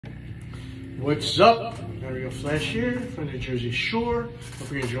What's up? Mario Flash here from the Jersey Shore. Hope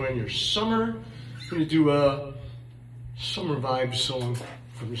you're enjoying your summer. I'm going to do a summer vibe song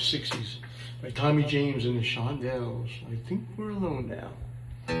from the 60s by Tommy James and the Shondels. I think we're alone now.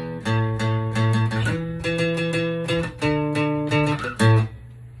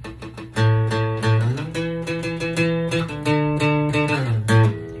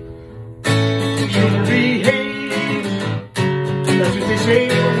 Children behave, that's what they say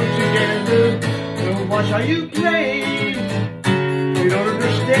when we're together. Don't watch how you play. We don't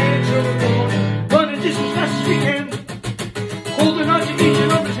understand, so we're going running just as fast as we can, holding on to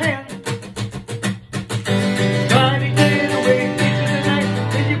each other's hand, trying to get away into the night.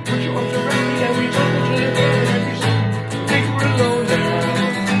 Then you put your arms around me and we tumble to the ground and you say, I think we're alone now.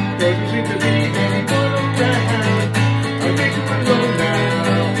 Doesn't seem to be anyone around. I think we're alone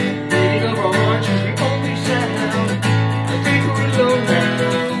now. Beating of our hearts is the only sound. I think we're alone now.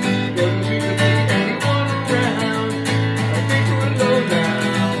 Doesn't seem to be anyone around. I think we're alone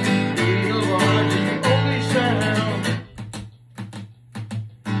now. Beating of our hearts is the only sound.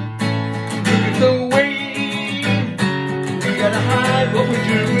 Look at the way we gotta hide what we're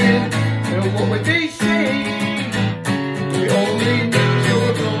doing and what would they say. We only knew so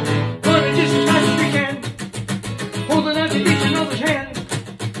we're going running just as fast as we can, holding on to each other's hand,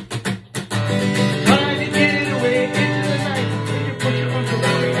 trying to get away into the night. When you put your arms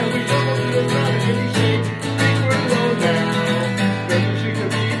around me and